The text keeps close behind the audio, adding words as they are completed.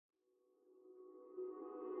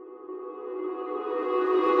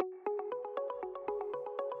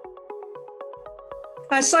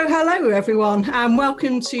So hello everyone and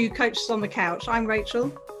welcome to Coaches on the Couch. I'm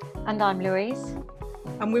Rachel. And I'm Louise.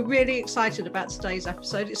 And we're really excited about today's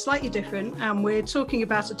episode. It's slightly different and we're talking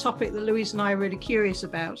about a topic that Louise and I are really curious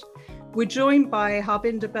about. We're joined by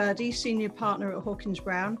Harbinder Birdy, Senior Partner at Hawkins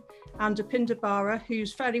Brown, and Upinder Bara,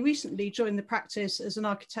 who's fairly recently joined the practice as an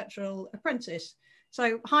architectural apprentice.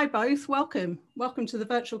 So hi both, welcome to the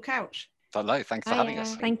virtual couch. Hello, thanks for having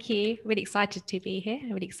us. Thank you. Really excited to be here.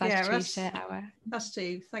 Really excited to share our... Us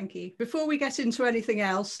too, thank you. Before we get into anything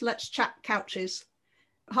else, let's chat couches.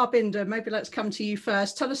 Harbinder, maybe let's come to you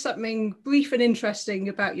first. Tell us something brief and interesting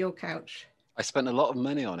about your couch. I spent a lot of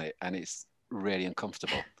money on it and it's really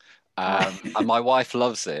uncomfortable. And my wife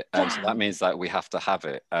loves it, so that means that we have to have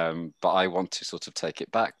it, but I want to sort of take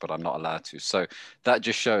it back, but I'm not allowed to. So that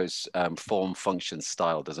just shows form, function,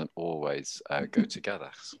 style doesn't always go together.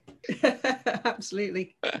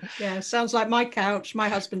 Absolutely. Yeah, sounds like my couch. My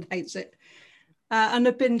husband hates it. And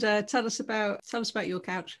Upinder, tell us about your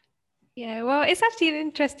couch. Yeah, well, it's actually an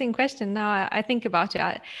interesting question. Now I think about it,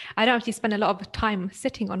 I don't actually spend a lot of time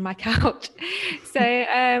sitting on my couch. So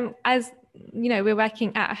as you know, we're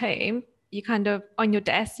working at home, you kind of on your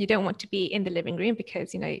desk, you don't want to be in the living room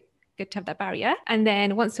because, you know, good to have that barrier. And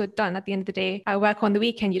then once you're done at the end of the day, I work on the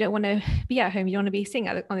weekend, you don't want to be at home, you don't want to be sitting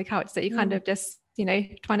on the couch. So you kind of just, you know,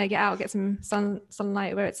 trying to get out, get some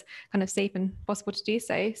sunlight where it's kind of safe and possible to do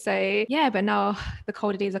so. So yeah, but now the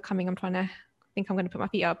colder days are coming, I'm going to put my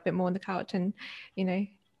feet up a bit more on the couch and, you know,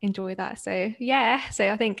 enjoy that. So yeah, so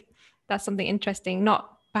I think that's something interesting,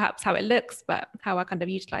 not perhaps how it looks, but how I kind of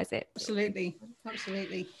utilize it. Absolutely.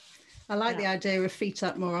 I like the idea of feet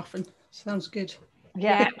up more often. Sounds good.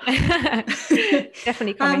 Yeah.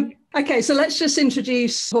 Definitely coming. Okay, so let's just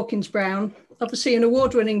introduce Hawkins Brown. Obviously an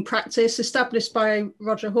award-winning practice established by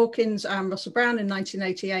Roger Hawkins and Russell Brown in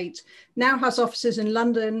 1988, now has offices in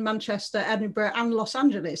London, Manchester, Edinburgh and Los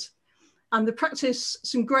Angeles. And the practice,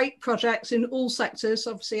 some great projects in all sectors,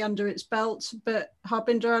 obviously under its belt. But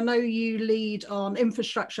Harbinder, I know you lead on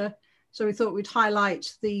infrastructure. So we thought we'd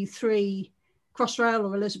highlight the 3 Crossrail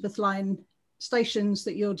or Elizabeth Line stations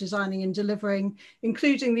that you're designing and delivering,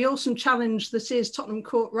 including the awesome challenge that is Tottenham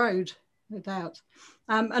Court Road, no doubt.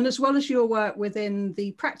 And as well as your work within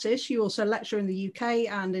the practice, you also lecture in the UK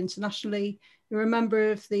and internationally. You're a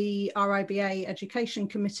member of the RIBA Education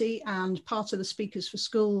Committee and part of the Speakers for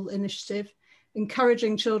School initiative,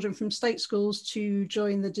 encouraging children from state schools to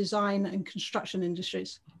join the design and construction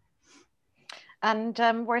industries. And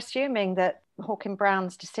we're assuming that Hawkins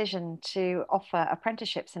Brown's decision to offer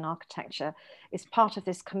apprenticeships in architecture is part of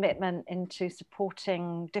this commitment into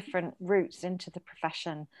supporting different routes into the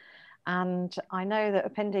profession. And I know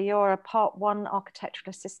that Upinder, you're a Part 1 architectural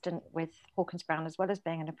assistant with Hawkins Brown, as well as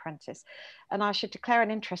being an apprentice. And I should declare an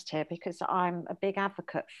interest here because I'm a big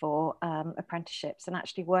advocate for apprenticeships and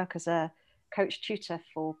actually work as a coach tutor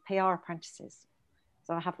for PR apprentices.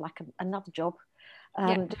 So I have like another job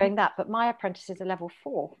doing that. But my apprentice is a level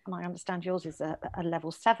 4, and I understand yours is a level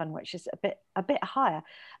 7, which is a bit higher.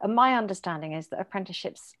 And my understanding is that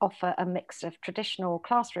apprenticeships offer a mix of traditional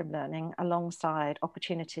classroom learning alongside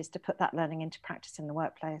opportunities to put that learning into practice in the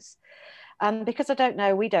workplace. And because we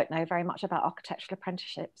don't know very much about architectural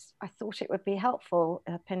apprenticeships, I thought it would be helpful,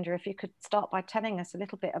 Upinder, if you could start by telling us a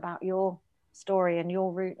little bit about your story and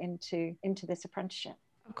your route into this apprenticeship.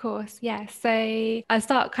 Of course, yeah. So I'll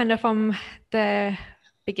start kind of from the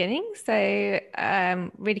beginning. So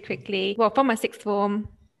really quickly, well, from my 6th form,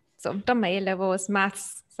 sort of done my A-levels,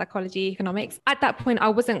 maths, psychology, economics. At that point, I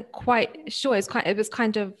wasn't quite sure. It was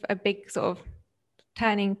kind of a big sort of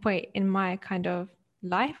turning point in my kind of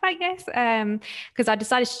life, I guess, because I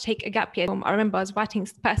decided to take a gap year. I remember I was writing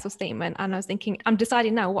a personal statement and I was thinking, I'm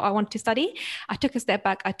deciding now what I want to study. I took a step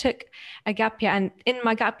back, I took a gap year, and in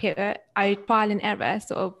my gap year, I trial and error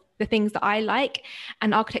sort of the things that I like,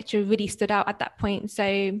 and architecture really stood out at that point.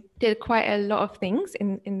 So did quite a lot of things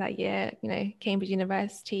in that year, you know, Cambridge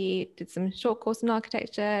University, did some short course in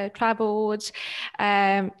architecture, traveled,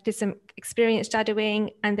 did some experience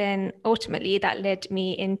shadowing, and then ultimately that led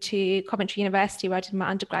me into Coventry University where I did my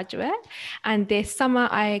undergraduate. And this summer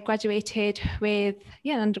I graduated with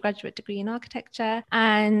an undergraduate degree in architecture,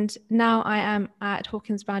 and now I am at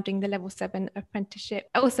Hawkins Brown doing the level 7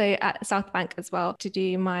 apprenticeship, also at Southbank as well, to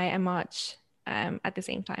do my MArch at the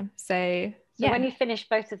same time. So when you finish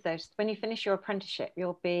both of those, when you finish your apprenticeship,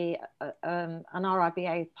 you'll be an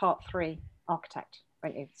RIBA Part 3 architect,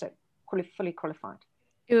 won't you? So fully qualified.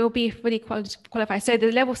 It will be fully qualified. So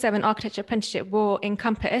the level 7 architecture apprenticeship will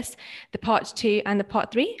encompass the Part 2 and the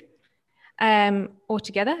Part 3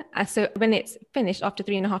 altogether. So when it's finished after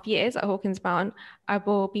 3.5 years at Hawkins Brown, I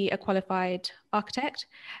will be a qualified architect.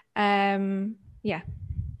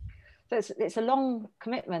 So it's a long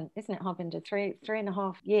commitment, isn't it, Harbinder?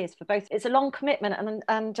 3.5 years for both. It's a long commitment,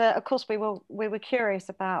 and of course we were curious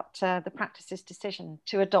about the practice's decision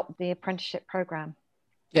to adopt the apprenticeship program.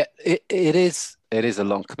 Yeah, it is a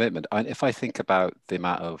long commitment. If I think about the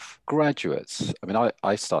amount of graduates, I mean,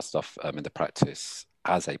 I started off in the practice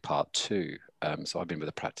as a part two. So I've been with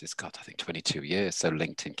the practice, God, I think 22 years. So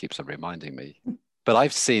LinkedIn keeps on reminding me. But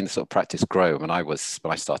I've seen sort of practice grow. When I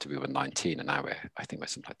started, we were 19, and now I think we're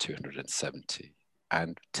something like 270.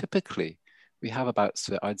 And typically, we have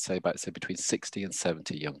I'd say between 60 and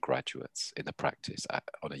 70 young graduates in the practice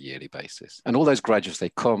on a yearly basis. And all those graduates, they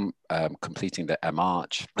come completing their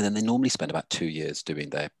MArch, and then they normally spend about 2 years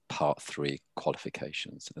doing their Part 3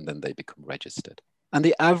 qualifications, and then they become registered. And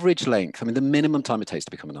the average length, I mean, the minimum time it takes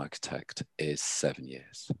to become an architect is 7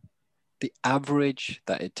 years. The average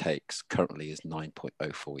that it takes currently is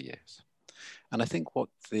 9.04 years. And I think what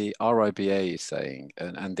the RIBA is saying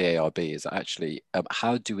and the ARB is actually,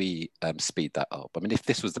 how do we speed that up? I mean, if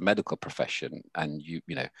this was the medical profession and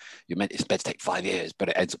it's meant to take 5 years, but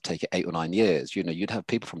it ends up taking 8 or 9 years, you'd have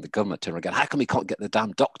people from the government turn around, how come we can't get the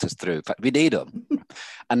damn doctors through? In fact, we need them.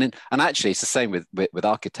 and actually, it's the same with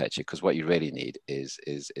architecture, because what you really need is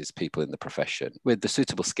people in the profession with the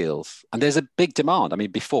suitable skills. And there's a big demand. I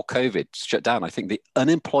mean, before COVID shut down, I think the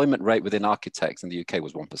unemployment rate within architects in the UK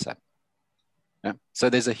was 1%. Yeah. So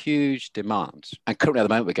there's a huge demand. And currently at the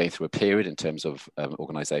moment, we're going through a period in terms of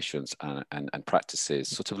organizations and practices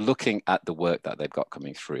sort of looking at the work that they've got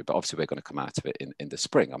coming through. But obviously, we're going to come out of it in the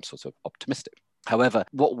spring. I'm sort of optimistic. However,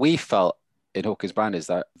 what we felt in Hawkins Brown is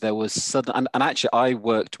that there was sudden, and actually I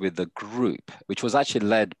worked with a group which was actually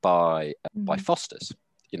led by Foster's,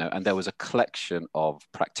 and there was a collection of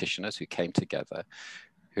practitioners who came together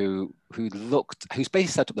who's basically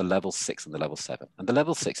set up the level 6 and the level 7. And the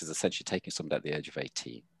level 6 is essentially taking somebody at the age of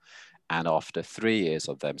 18. And after 3 years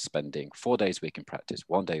of them spending 4 days a week in practice,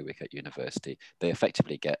 1 day a week at university, they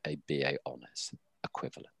effectively get a BA honours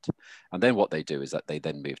equivalent. And then what they do is that they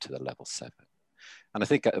then move to the level 7. And I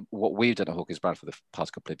think what we've done at Hawkins Brown for the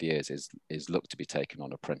past couple of years is look to be taken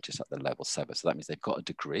on apprentice at the level 7. So that means they've got a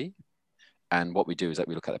degree. And what we do is that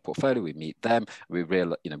we look at their portfolio, we meet them, we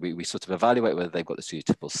sort of evaluate whether they've got the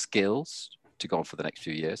suitable skills to go on for the next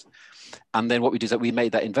few years. And then what we do is that we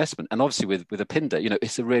make that investment. And obviously with Apinder,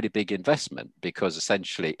 it's a really big investment, because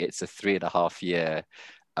essentially it's a 3.5 year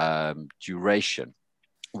duration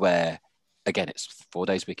where, again, it's 4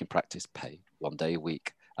 days a week in practice, paid 1 day a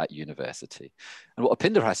week at university. And what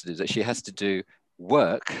Apinder has to do is that she has to do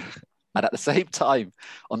work, and at the same time,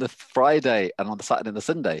 on the Friday and on the Saturday and the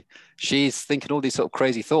Sunday, she's thinking all these sort of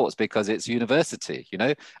crazy thoughts because it's university,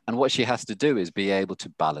 and what she has to do is be able to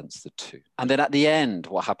balance the two. And then at the end,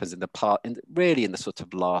 what happens in the sort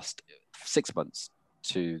of last 6 months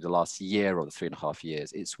to the last year or the 3.5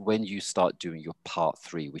 years, it's when you start doing your part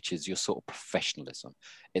 3, which is your sort of professionalism.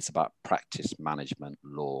 It's about practice, management,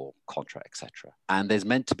 law, contract, etc. And there's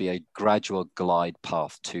meant to be a gradual glide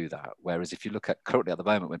path to that. Whereas if you look at currently at the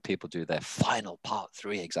moment, when people do their final part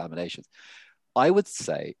 3 examinations, I would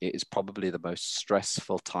say it is probably the most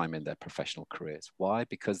stressful time in their professional careers. Why?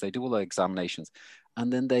 Because they do all the examinations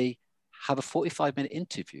and then they have a 45-minute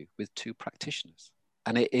interview with 2 practitioners.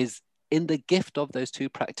 And it is in the gift of those 2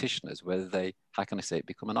 practitioners whether they, how can I say it,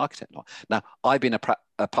 become an architect or not. Now, I've been a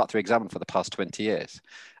part 3 examiner for the past 20 years.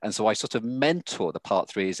 And so I sort of mentor the part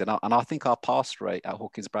 3s, and I think our pass rate at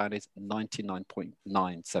Hawkins Brown is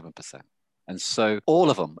 99.97%. And so all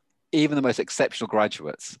of them, even the most exceptional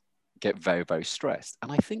graduates, get very, very stressed.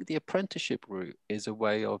 And I think the apprenticeship route is a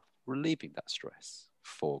way of relieving that stress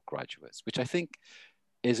for graduates, which I think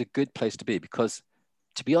is a good place to be, because,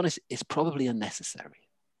 to be honest, it's probably unnecessary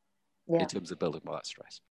in terms of building all that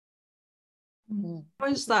stress. How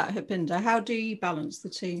is that, Harbinder? How do you balance the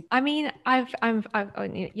two? I mean, I'm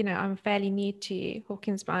fairly new to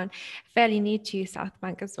Hawkins Brown, fairly new to South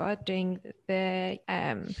Bank as well, doing the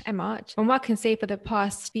MArch. From what I can say for the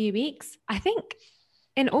past few weeks, I think,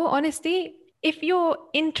 in all honesty, if you're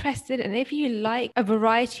interested and if you like a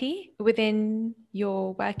variety within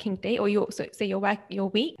your working day or your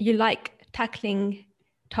week, you like tackling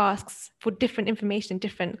tasks for different information,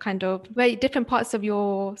 different parts of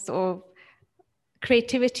your sort of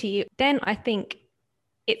creativity, then I think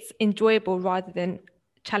it's enjoyable rather than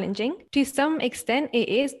challenging. To some extent, it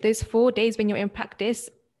is those 4 days when you're in practice.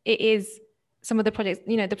 It is some of the projects,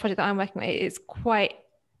 the project that I'm working on, it is quite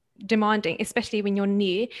demanding, especially when you're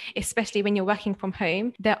new, especially when you're working from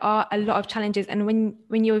home. There are a lot of challenges, and when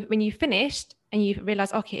you finished and you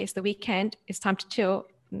realize, okay, it's the weekend, it's time to chill.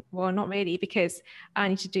 Well, not really, because I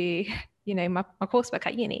need to do, my coursework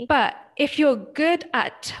at uni. But if you're good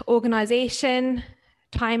at organization,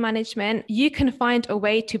 time management. You can find a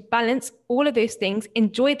way to balance all of those things,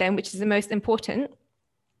 enjoy them, which is the most important.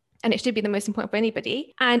 And it should be the most important for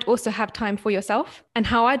anybody, and also have time for yourself. And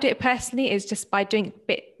how I do it personally is just by doing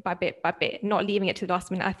bit by bit by bit, not leaving it to the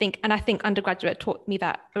last minute. I think undergraduate taught me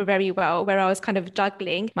that very well, where I was kind of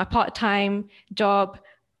juggling my part-time job,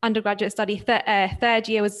 undergraduate study. Third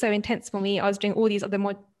year was so intense for me. I was doing all these other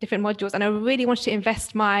different modules, and I really wanted to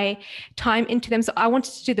invest my time into them. So I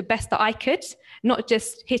wanted to do the best that I could, not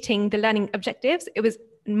just hitting the learning objectives. It was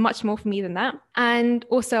much more for me than that. And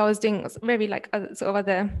also I was doing very sort of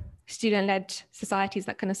other student-led societies,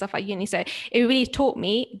 that kind of stuff at uni. So it really taught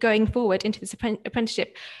me going forward into this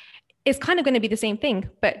apprenticeship, it's kind of going to be the same thing,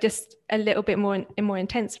 but just a little bit more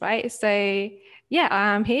intense, right? So yeah,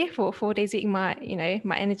 I'm here for 4 days a week.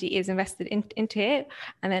 My energy is invested into it.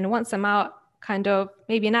 And then once I'm out, kind of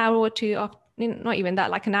maybe an hour or two after, not even that,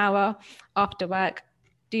 like an hour after work,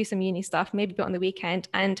 do some uni stuff, maybe go on the weekend.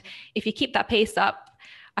 And if you keep that pace up,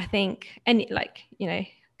 I think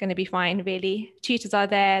going to be fine, really. Tutors are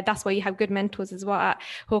there. That's why you have good mentors as well at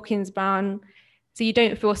Hawkins Brown. So you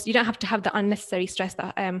don't have to have the unnecessary stress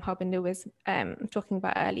that Harbinder was talking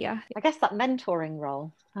about earlier. I guess that mentoring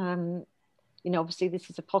role, obviously this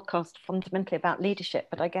is a podcast fundamentally about leadership,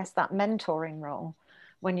 but I guess that mentoring role,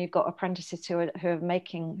 when you've got apprentices who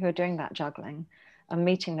are doing that juggling and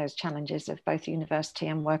meeting those challenges of both university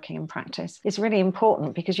and working in practice, is really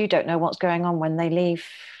important, because you don't know what's going on when they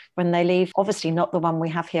leave, obviously not the one we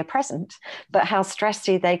have here present, but how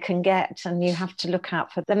stressy they can get. And you have to look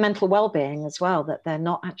out for their mental well-being as well, that they're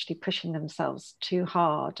not actually pushing themselves too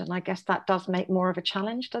hard. And I guess that does make more of a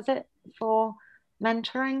challenge, does it, for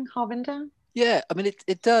mentoring, Harbinder? Yeah, I mean,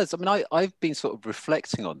 it does. I mean, I've been sort of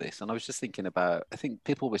reflecting on this, and I was just thinking about, I think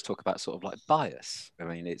people always talk about sort of like bias. I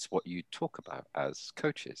mean, it's what you talk about as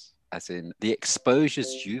coaches, as in the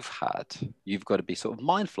exposures you've had, you've got to be sort of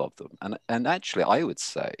mindful of them. And actually, I would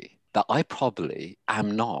say that I probably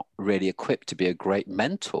am not really equipped to be a great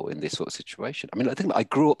mentor in this sort of situation. I mean, I think I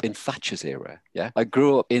grew up in Thatcher's era. Yeah, I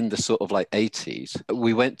grew up in the sort of like 80s.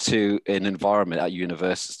 We went to an environment at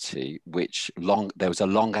university there was a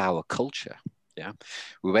long hour culture. Yeah,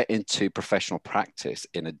 we went into professional practice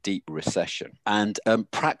in a deep recession, and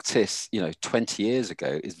practice, 20 years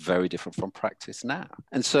ago is very different from practice now.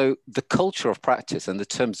 And so the culture of practice and the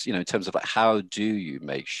terms, in terms of like, how do you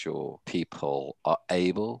make sure people are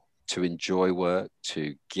able to enjoy work,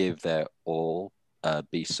 to give their all,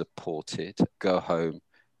 be supported, go home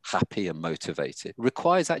happy and motivated,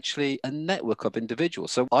 requires actually a network of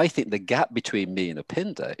individuals. So I think the gap between me and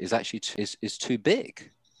Upinder is actually is too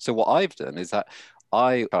big. So what I've done is that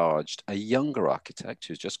I charged a younger architect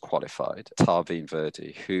who's just qualified, Tarveen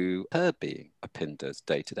Verdi, who her being Upinder's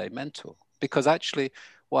day-to-day mentor. Because actually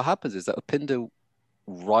what happens is that Upinder,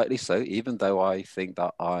 rightly so, even though I think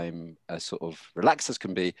that I'm as sort of relaxed as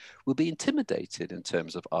can be, will be intimidated in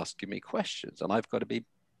terms of asking me questions. And I've got to be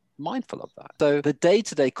mindful of that. So the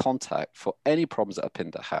day-to-day contact for any problems that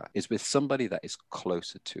Upinder has is with somebody that is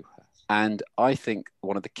closer to her. And I think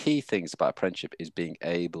one of the key things about apprenticeship is being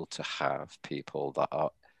able to have people that are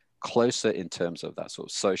closer in terms of that sort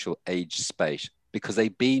of social age space, because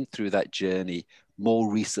they've been through that journey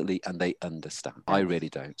more recently and they understand. I really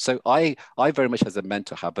don't. So I very much as a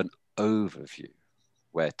mentor have an overview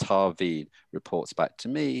where Tarveen reports back to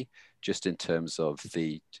me just in terms of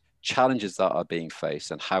the challenges that are being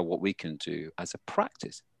faced and how what we can do as a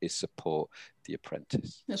practice is support the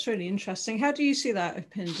apprentice. That's really interesting. How do you see that,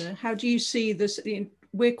 Upinder? How do you see this?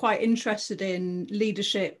 We're quite interested in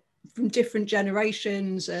leadership from different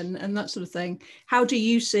generations and that sort of thing. How do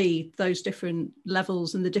you see those different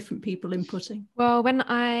levels and the different people inputting? Well,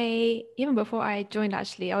 even before I joined,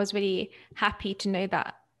 actually, I was really happy to know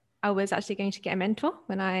that I was actually going to get a mentor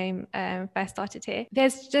when I first started here.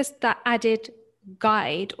 There's just that added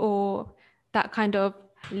guide or that kind of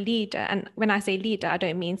leader. And when I say leader, I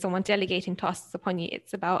don't mean someone delegating tasks upon you.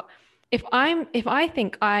 It's about if I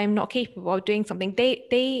think I'm not capable of doing something,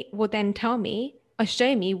 they will then tell me or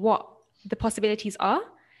show me what the possibilities are.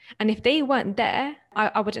 And if they weren't there,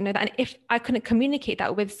 I wouldn't know that. And if I couldn't communicate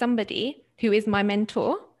that with somebody who is my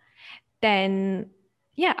mentor, then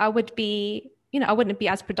yeah, I wouldn't be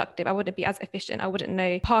as productive. I wouldn't be as efficient. I wouldn't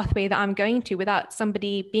know the pathway that I'm going to without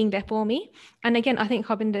somebody being there for me. And again, I think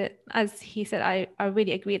Harbinder, as he said, I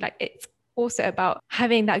really agree. Like, it's also about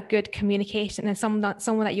having that good communication and someone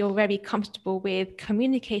that you're very comfortable with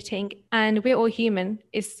communicating. And we're all human.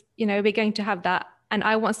 We're going to have that. And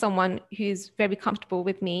I want someone who's very comfortable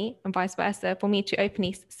with me and vice versa, for me to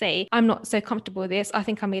openly say, I'm not so comfortable with this. I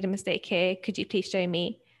think I made a mistake here. Could you please show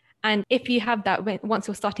me? And if you have that, once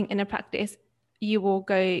you're starting inner practice, you will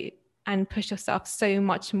go and push yourself so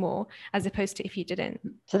much more, as opposed to if you didn't.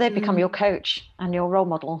 So they become your coach and your role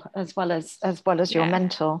model as well as your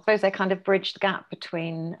mentor. I suppose they kind of bridge the gap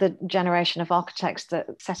between the generation of architects that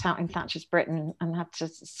set out in Thatcher's Britain and had to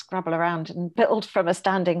scrabble around and build from a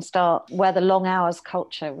standing start, where the long hours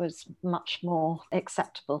culture was much more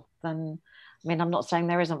acceptable than, I mean, I'm not saying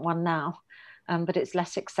there isn't one now, but it's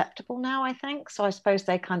less acceptable now, I think. So I suppose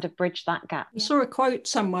they kind of bridge that gap. I saw a quote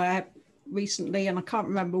somewhere recently, and I can't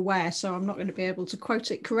remember where, so I'm not going to be able to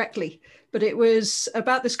quote it correctly, but it was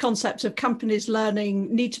about this concept of companies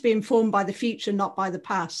need to be informed by the future, not by the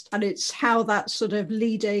past. And it's how that sort of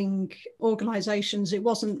leading organizations, it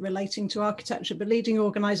wasn't relating to architecture, but leading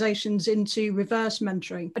organizations into reverse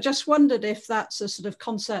mentoring. I just wondered if that's a sort of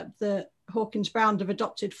concept that Hawkins Brown have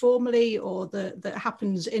adopted formally, or that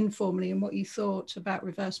happens informally, and what you thought about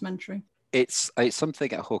reverse mentoring. It's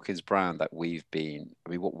something at Hawkins Brown that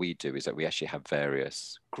what we do is that we actually have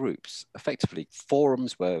various groups, effectively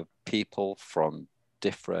forums where people from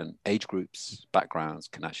different age groups, backgrounds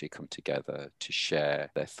can actually come together to share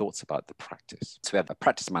their thoughts about the practice. So we have a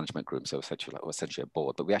practice management group, so essentially a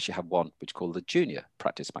board, but we actually have one which is called the Junior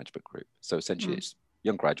Practice Management Group. So essentially it's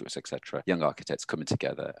young graduates, etc., young architects coming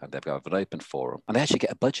together, and they've got an open forum, and they actually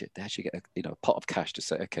get a budget. They actually get a pot of cash to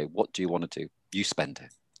say, okay, what do you want to do? You spend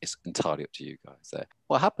it. It's entirely up to you guys there.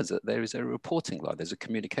 What happens is that there is a reporting line, there's a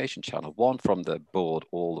communication channel, one from the board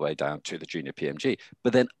all the way down to the junior PMG,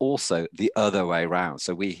 but then also the other way around.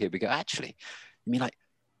 So we go, actually, you mean like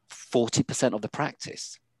 40% of the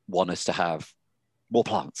practice want us to have more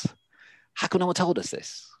plants? How come no one told us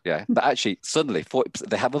this? Yeah, but actually suddenly 40%,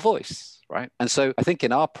 they have a voice, right? And so I think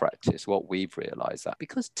in our practice, what we've realized that,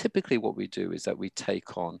 because typically what we do is that we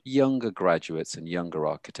take on younger graduates and younger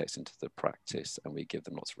architects into the practice, and we give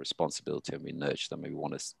them lots of responsibility, and we nurture them, and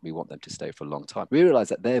we want them to stay for a long time. We realize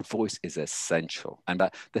that their voice is essential, and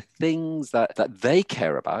that the things that they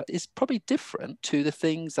care about is probably different to the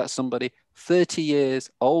things that somebody 30 years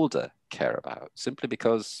older care about, simply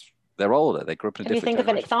because they're older, they grew up in a different generation.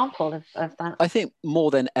 Can you think generation. of an example of that? I think more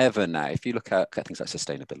than ever now, if you look at things like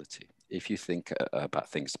sustainability, if you think about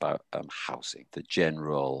things about housing, the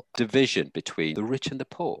general division between the rich and the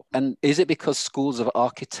poor. And is it because schools of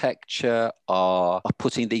architecture are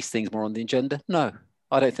putting these things more on the agenda? No,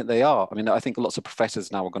 I don't think they are. I mean, I think lots of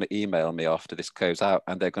professors now are going to email me after this goes out,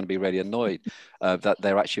 and they're going to be really annoyed that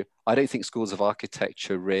they're actually, I don't think schools of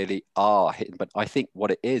architecture really are hitting, but I think what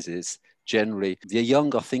it is generally the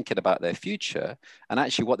young are thinking about their future, and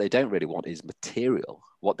actually what they don't really want is material.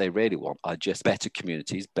 What they really want are just better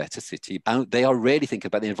communities, better city, and they are really thinking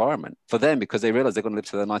about the environment for them, because they realize they're going to live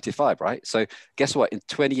to their 95, right? So guess what? In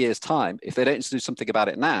 20 years time, if they don't do something about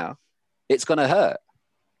it now, it's going to hurt.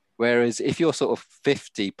 Whereas if you're sort of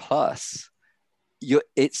 50 plus,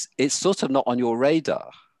 it's sort of not on your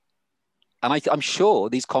radar. And I'm sure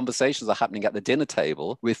these conversations are happening at the dinner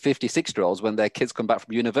table with 56-year-olds when their kids come back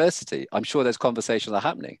from university. I'm sure those conversations are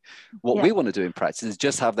happening. What we want to do in practice is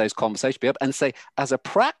just have those conversations, be up and say, as a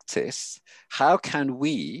practice, how can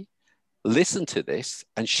we listen to this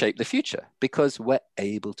and shape the future? Because we're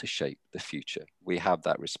able to shape the future. We have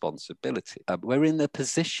that responsibility. We're in the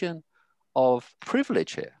position of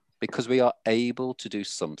privilege here, because we are able to do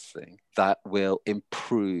something that will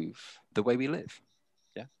improve the way we live.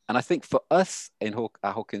 Yeah. And I think for us at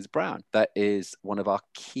Hawkins Brown, that is one of our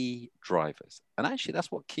key drivers. And actually,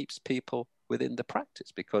 that's what keeps people within the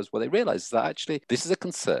practice, because what they realize is that actually this is a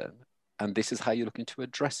concern, and this is how you're looking to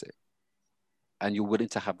address it. And you're willing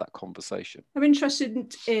to have that conversation. I'm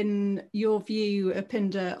interested in your view,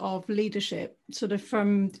 Upinder, of leadership. Sort of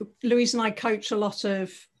from Louise and I coach a lot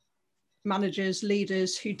of managers,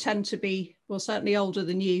 leaders who tend to be, well, certainly older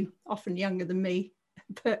than you, often younger than me,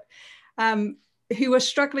 but who are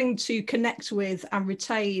struggling to connect with and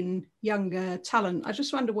retain younger talent. I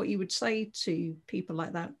just wonder what you would say to people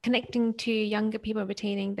like that. Connecting to younger people,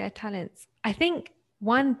 retaining their talents. I think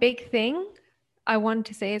one big thing I want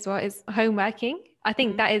to say as well is homeworking. I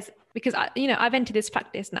think that is because, I've entered this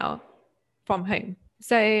practice now from home.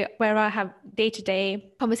 So where I have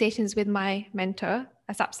day-to-day conversations with my mentor,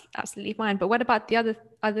 that's absolutely fine. But what about the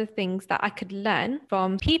other things that I could learn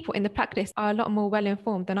from people in the practice are a lot more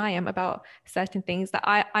well-informed than I am about certain things that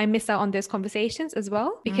I miss out on those conversations as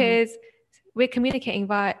well, because we're communicating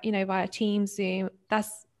via Teams, Zoom.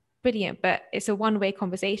 That's brilliant, but it's a one-way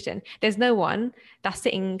conversation. There's no one that's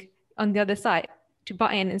sitting on the other side to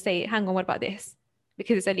butt in and say, hang on, what about this?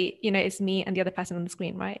 Because it's only, it's me and the other person on the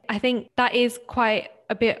screen, right? I think that is quite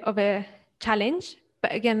a bit of a challenge.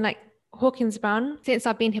 But again, like Hawkins Brown, since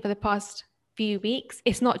I've been here for the past few weeks,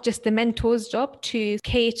 it's not just the mentor's job to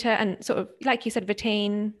cater and sort of, like you said,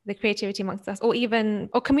 retain the creativity amongst us,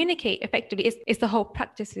 or communicate effectively. It's the whole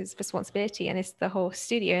practice's responsibility, and it's the whole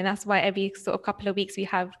studio. And that's why every sort of couple of weeks we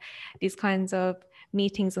have these kinds of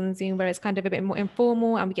meetings on Zoom where it's kind of a bit more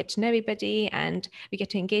informal, and we get to know everybody and we get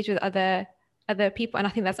to engage with other people. And I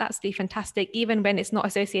think that's absolutely fantastic, even when it's not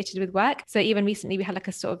associated with work. So even recently we had like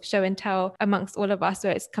a sort of show and tell amongst all of us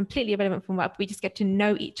where it's completely irrelevant from work. We just get to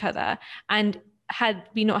know each other. And had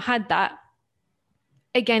we not had that,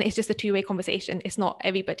 again, it's just a two-way conversation. It's not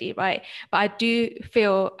everybody, right? But I do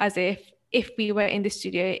feel as if we were in the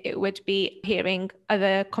studio, it would be hearing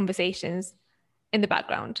other conversations in the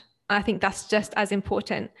background. I think that's just as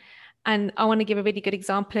important. And I want to give a really good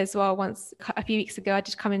example as well. Once, a few weeks ago, I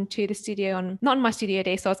did come into the studio not on my studio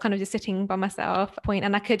day. So I was kind of just sitting by myself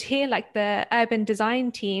and I could hear like the urban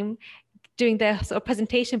design team doing their sort of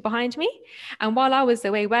presentation behind me. And while I was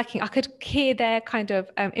away working, I could hear their kind of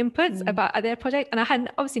inputs about their project. And I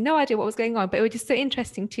had obviously no idea what was going on, but it was just so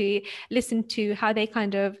interesting to listen to how they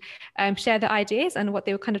kind of share their ideas and what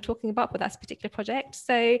they were kind of talking about for that particular project.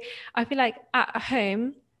 So I feel like at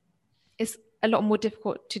home, it's a lot more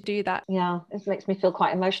difficult to do that. Yeah, it makes me feel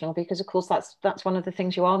quite emotional, because of course that's one of the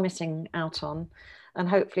things you are missing out on, and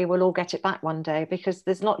hopefully we'll all get it back one day, because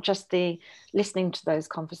there's not just the listening to those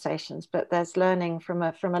conversations, but there's learning from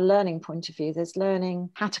a learning point of view. There's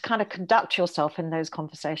learning how to kind of conduct yourself in those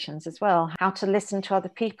conversations as well, how to listen to other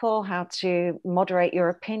people, how to moderate your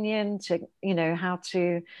opinion, to, you know, how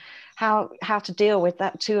to deal with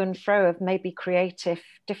that to and fro of maybe creative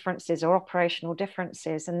differences or operational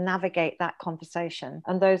differences, and navigate that conversation.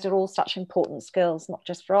 And those are all such important skills, not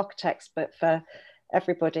just for architects, but for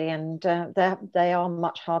everybody. And they are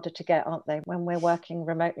much harder to get, aren't they, when we're working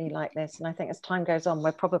remotely like this? And I think as time goes on,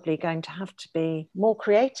 we're probably going to have to be more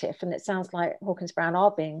creative. And it sounds like Hawkins Brown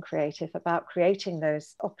are being creative about creating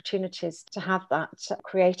those opportunities to have that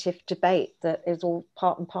creative debate that is all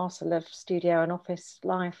part and parcel of studio and office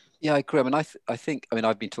life. Yeah, I agree. I mean, I think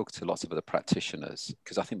I've been talking to lots of other practitioners,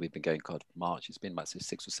 because I think we've been going, God, March, it's been about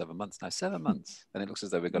 6 or 7 months now, 7 months. And it looks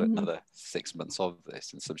as though we've got another 6 months of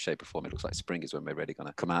this in some shape or form. It looks like spring is when we're really going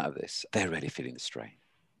to come out of this. They're really feeling the strain.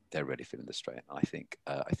 They're really feeling the strain. I think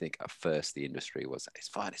at first the industry was, it's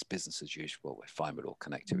fine, it's business as usual. We're fine, we're all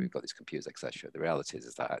connected. We've got these computers, etc. The reality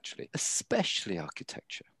is that actually, especially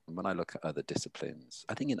architecture, and when I look at other disciplines,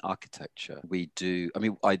 I think in architecture we do. I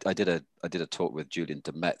mean, I did a talk with Julian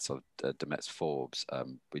Demetz of Demetz Forbes.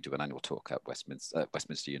 We do an annual talk at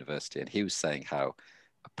Westminster University, and he was saying how,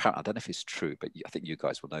 apparently, I don't know if it's true, but I think you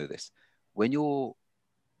guys will know this. When you're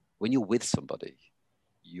with somebody,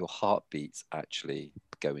 your heartbeats actually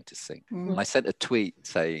go into sync. And I sent a tweet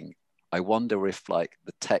saying, I wonder if like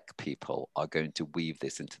the tech people are going to weave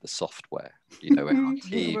this into the software, you know, in our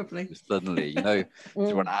team, suddenly, you know,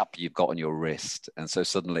 through an app you've got on your wrist. And so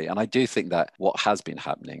suddenly, and I do think that what has been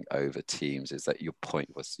happening over Teams is that your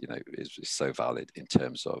point was, you know, is so valid in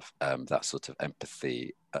terms of that sort of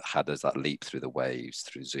empathy. How does that leap through the waves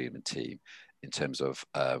through Zoom and Team? In terms of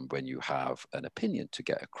when you have an opinion to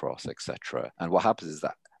get across, etc. And what happens is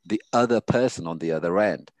that the other person on the other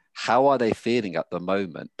end, how are they feeling at the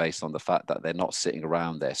moment based on the fact that they're not sitting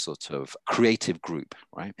around their sort of creative group,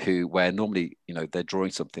 right? Where normally, you know, they're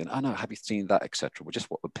drawing something, oh no, have you seen that, etc. Well,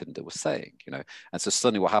 just what Upinder was saying, you know. And so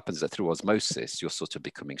suddenly what happens is that through osmosis, you're sort of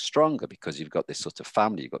becoming stronger because you've got this sort of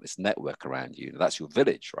family, you've got this network around you, that's your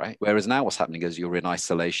village, right? Whereas now what's happening is you're in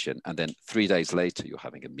isolation, and then 3 days later, you're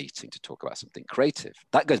having a meeting to talk about something creative.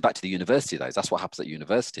 That goes back to the university days. That's what happens at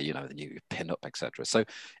university, you know, then you pin up, etc. So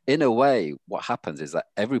in a way, what happens is that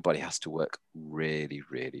everybody has to work really,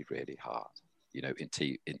 really, really hard, you know,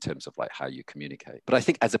 in terms of like how you communicate. But I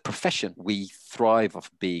think as a profession, we thrive off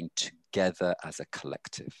being together as a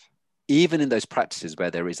collective, even in those practices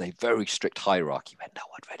where there is a very strict hierarchy where no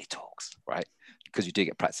one really talks, right? Because you do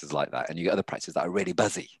get practices like that, and you get other practices that are really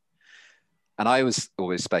buzzy. And I was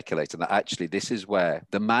always speculating that actually this is where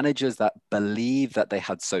the managers that believe that they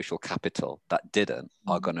had social capital that didn't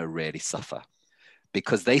are going to really suffer,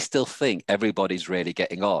 because they still think everybody's really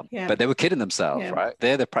getting on, but they were kidding themselves, right?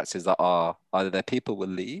 They're the practices that are either their people will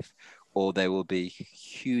leave or there will be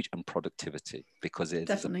huge unproductivity because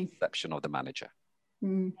it's the perception of the manager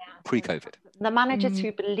pre-COVID. The managers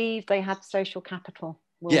who believe they had social capital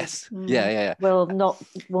will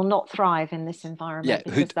not thrive in this environment,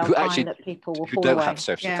 because they'll find that people will fall away. Who don't have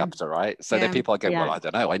social capital, right? So then people are going, well, I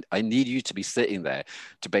don't know. I need you to be sitting there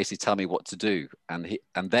to basically tell me what to do. And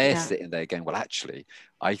they're sitting there going, well, actually,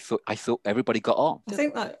 I thought everybody got on. I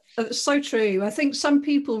think that's so true. I think some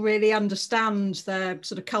people really understand their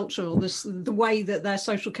sort of culture, or the way that their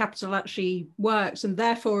social capital actually works, and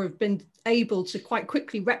therefore have been able to quite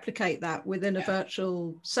quickly replicate that within a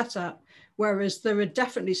virtual setup. Whereas there are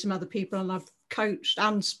definitely some other people, and I've coached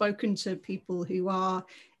and spoken to people who are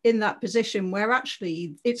in that position where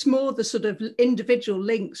actually it's more the sort of individual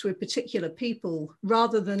links with particular people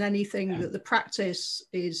rather than anything that the practice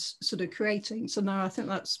is sort of creating. So no, I think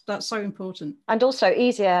that's so important. And also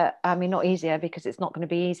easier, I mean, not easier because it's not going to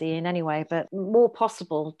be easy in any way, but more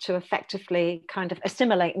possible to effectively kind of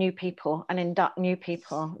assimilate new people and induct new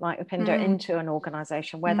people like Upinder into an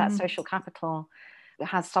organisation where that social capital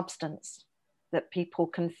has substance that people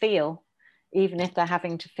can feel, even if they're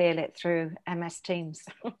having to feel it through MS Teams.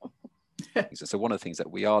 So one of the things that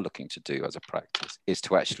we are looking to do as a practice is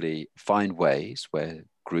to actually find ways where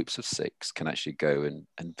groups of 6 can actually go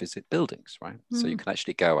and visit buildings, right? So you can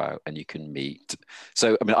actually go out and you can meet.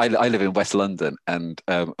 So, I mean, I live in West London, and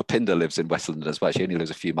Upinder lives in West London as well. She only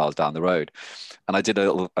lives a few miles down the road. And I did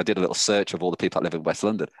a little search of all the people that live in West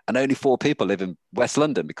London, and only 4 people live in West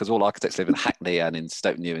London, because all architects live in Hackney and in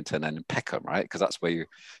Stoke Newington and in Peckham, right? Because that's where you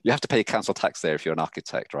have to pay council tax there if you're an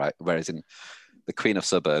architect, right? Whereas in the queen of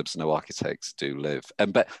suburbs, no architects do live.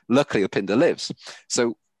 But luckily Upinder lives.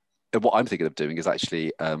 So what I'm thinking of doing is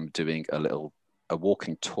actually doing a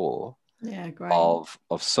walking tour of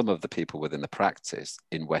some of the people within the practice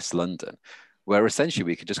in West London, where essentially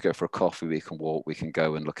we could just go for a coffee, we can walk, we can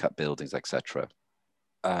go and look at buildings, etc.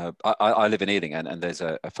 I live in Ealing, and there's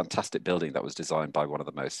a fantastic building that was designed by one of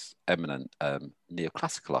the most eminent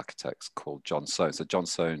neoclassical architects called John Soane. So John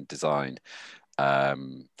Soane designed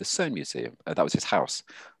the Soane Museum. That was his house.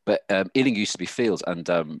 But Ealing used to be fields,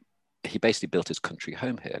 and he basically built his country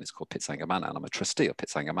home here, and it's called Pitsanger Manor, and I'm a trustee of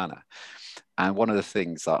Pitsanger Manor. And one of the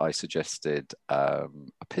things that I suggested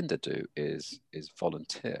Upinder do is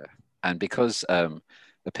volunteer. And because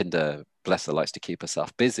Upinder, bless her, likes to keep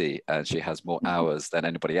herself busy, and she has more hours than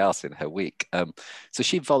anybody else in her week. So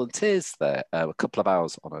she volunteers there a couple of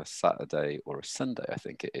hours on a Saturday or a Sunday, I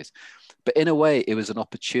think it is. But in a way, it was an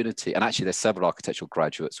opportunity. And actually, there's several architectural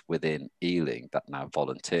graduates within Ealing that now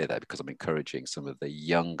volunteer there, because I'm encouraging some of the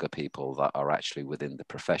younger people that are actually within the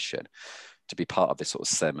profession to be part of this sort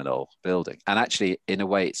of seminal building. And actually, in a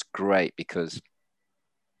way, it's great because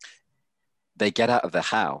they get out of the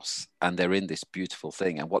house and they're in this beautiful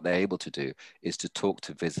thing. And what they're able to do is to talk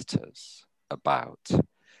to visitors about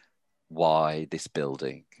why this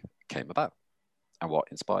building came about and what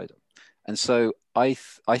inspired them. And so I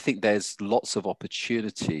think there's lots of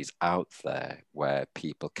opportunities out there where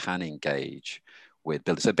people can engage with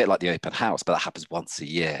buildings. So a bit like the open house, but that happens once a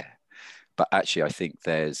year. But actually, I think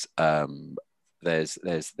there's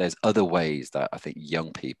other ways that I think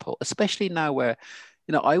young people, especially now where,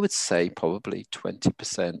 you know, I would say probably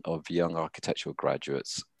 20% of young architectural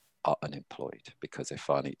graduates are unemployed because they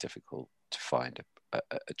find it difficult to find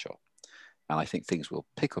a job. And I think things will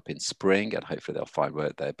pick up in spring, and hopefully they'll find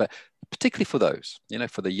work there. But particularly for those, you know,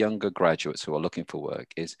 for the younger graduates who are looking for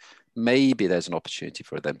work, is maybe there's an opportunity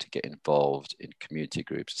for them to get involved in community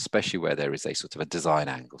groups, especially where there is a sort of a design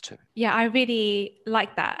angle to it. Yeah, I really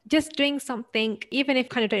like that. Just doing something, even if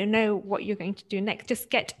kind of don't know what you're going to do next, just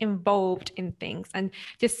get involved in things and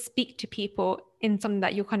just speak to people in something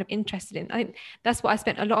that you're kind of interested in. I think that's what I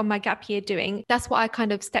spent a lot of my gap year doing. That's what I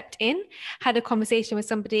kind of stepped in, had a conversation with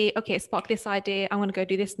somebody, okay, spark this idea, I'm going to go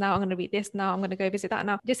do this now, I'm going to read this now, I'm going to go visit that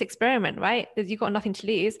now. Just experiment, right? You've got nothing to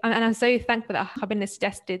lose. And I'm so thankful that Upinder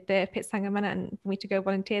suggested the Pitsanger Manor and for me to go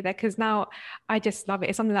volunteer there, because now I just love it.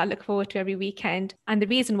 It's something that I look forward to every weekend. And the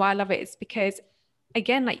reason why I love it is because,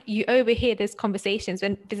 again, like you overhear those conversations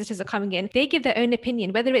when visitors are coming in, they give their own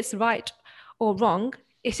opinion, whether it's right or wrong.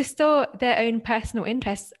 It's just still their own personal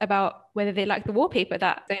interests about whether they like the wallpaper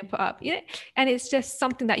that they put up, you know? And it's just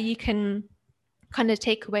something that you can kind of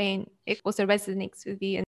take away, and it also resonates with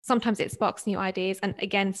you. And sometimes it sparks new ideas, and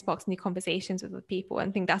again, sparks new conversations with other people.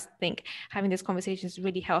 And I think having these conversations is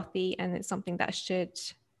really healthy, and it's something that should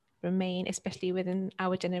remain, especially within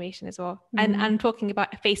our generation as well. And talking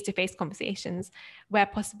about face-to-face conversations where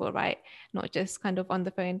possible, right? Not just kind of on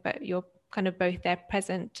the phone, but you're kind of both there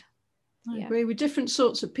present. I agree, with different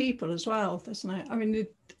sorts of people as well, doesn't it? I mean,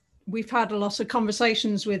 we've had a lot of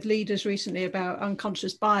conversations with leaders recently about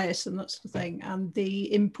unconscious bias and that sort of thing, and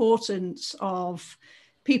the importance of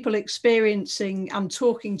people experiencing and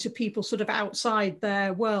talking to people sort of outside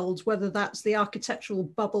their world, whether that's the architectural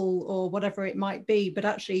bubble or whatever it might be, but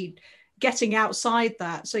actually getting outside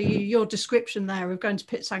that. So your description there of going to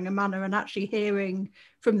Pitsanger Manor and actually hearing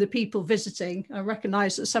from the people visiting, I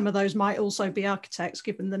recognise that some of those might also be architects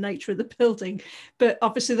given the nature of the building, but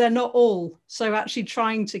obviously they're not all. So actually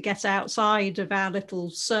trying to get outside of our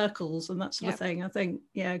little circles and that sort of thing, I think,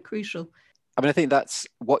 crucial. I mean, I think that's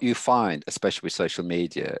what you find, especially with social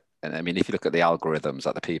media. And I mean, if you look at the algorithms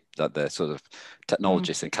that the sort of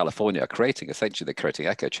technologists in California are creating, essentially they're creating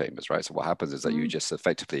echo chambers, right? So what happens is that you just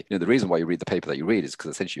effectively, the reason why you read the paper that you read is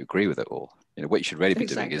because essentially you agree with it all. What you should really be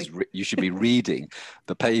doing is you should be reading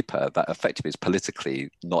the paper that effectively is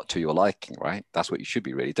politically not to your liking, right? That's what you should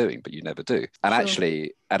be really doing, but you never do. And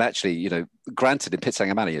actually, granted, in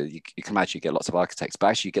Pitsangamani, you can imagine you get lots of architects, but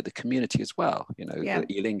actually you get the community as well.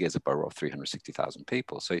 Ealing is a borough of 360,000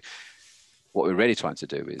 people. So what we're really trying to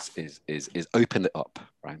do is open it up,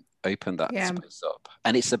 right? Open that space up.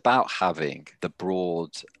 And it's about having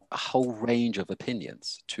a whole range of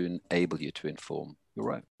opinions to enable you to inform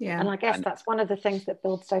your own. Yeah. And I guess that's one of the things that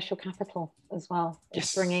builds social capital as well,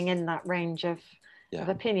 is bringing in that range of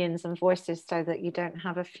opinions and voices, so that you don't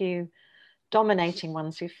have a few dominating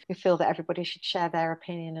ones who feel that everybody should share their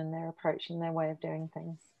opinion and their approach and their way of doing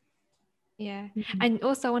things. Yeah. And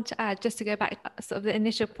also I want to add, just to go back to sort of the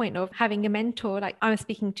initial point of having a mentor, like I'm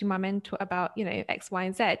speaking to my mentor about, X, Y,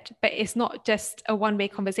 and Z, but it's not just a one-way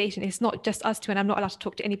conversation. It's not just us two, and I'm not allowed to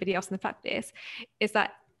talk to anybody else in the practice. It's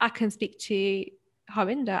that I can speak to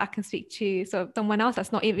Harbinder, I can speak to sort of someone else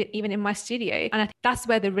that's not even in my studio. And I think that's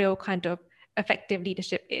where the real kind of effective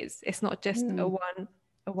leadership is. It's not just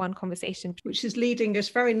a one conversation. Which is leading us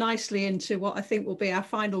very nicely into what I think will be our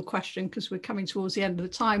final question, because we're coming towards the end of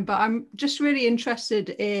the time. But I'm just really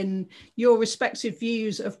interested in your respective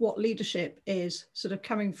views of what leadership is, sort of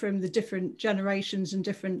coming from the different generations and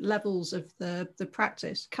different levels of the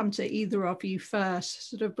practice. Come to either of you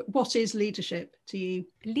first. Sort of, what is leadership to you?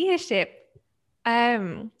 Leadership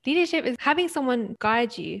is having someone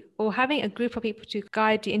guide you, or having a group of people to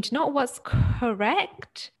guide you into not what's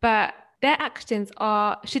correct, but their actions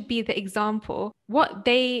should be the example. What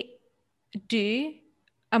they do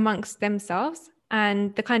amongst themselves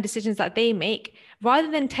and the kind of decisions that they make,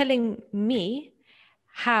 rather than telling me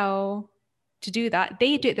how to do that,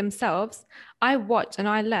 they do it themselves. I watch and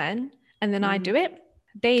I learn, and then I do it.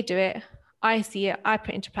 They do it. I see it. I put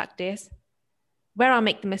it into practice. Where I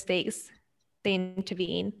make the mistakes, they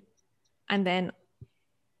intervene, and then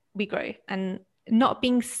we grow. And not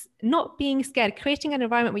being scared, creating an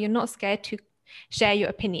environment where you're not scared to share your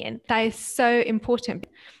opinion. That is so important.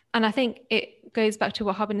 And I think it goes back to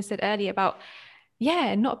what Harbinder said earlier about,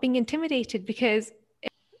 not being intimidated, because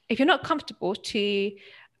if you're not comfortable to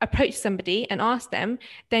approach somebody and ask them,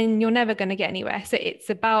 then you're never going to get anywhere. So it's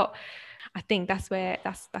about, I think that's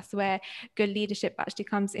where good leadership actually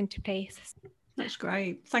comes into place. That's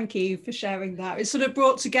great. Thank you for sharing that. It sort of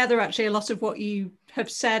brought together actually a lot of what you have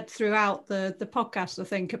said throughout the podcast, I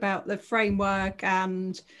think, about the framework,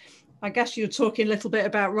 and I guess you're talking a little bit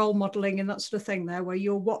about role modeling and that sort of thing there, where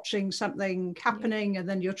you're watching something happening and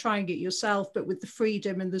then you're trying it yourself, but with the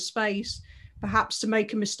freedom and the space perhaps to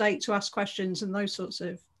make a mistake, to ask questions and those sorts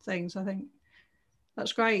of things. I think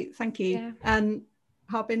that's great. Thank you. Yeah. And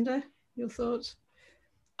Harbinder, your thoughts?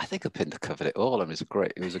 I think Harbinder covered it all. I mean,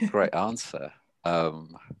 it was a great answer.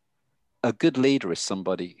 A good leader is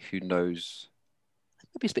somebody who knows,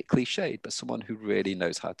 maybe it's a bit cliched, but someone who really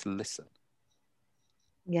knows how to listen.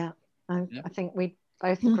 I think we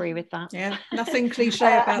both agree with that. Yeah, nothing cliche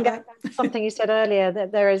about that. Something you said earlier,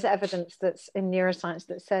 that there is evidence that's in neuroscience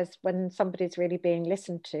that says when somebody's really being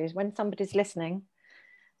listened to, when somebody's listening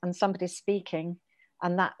and somebody's speaking,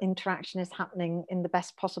 and that interaction is happening in the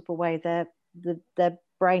best possible way, their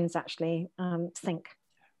brains actually sync,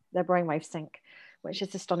 their brainwaves sync, which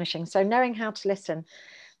is astonishing. So knowing how to listen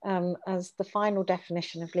as the final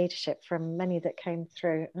definition of leadership from many that came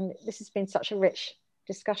through. And this has been such a rich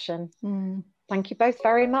discussion. Thank you both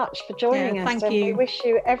very much for joining us. Thank you. We wish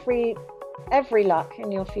you every luck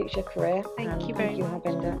in your future career. Thank you very much.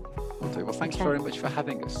 Harbinder. Well, thanks very much for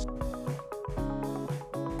having us.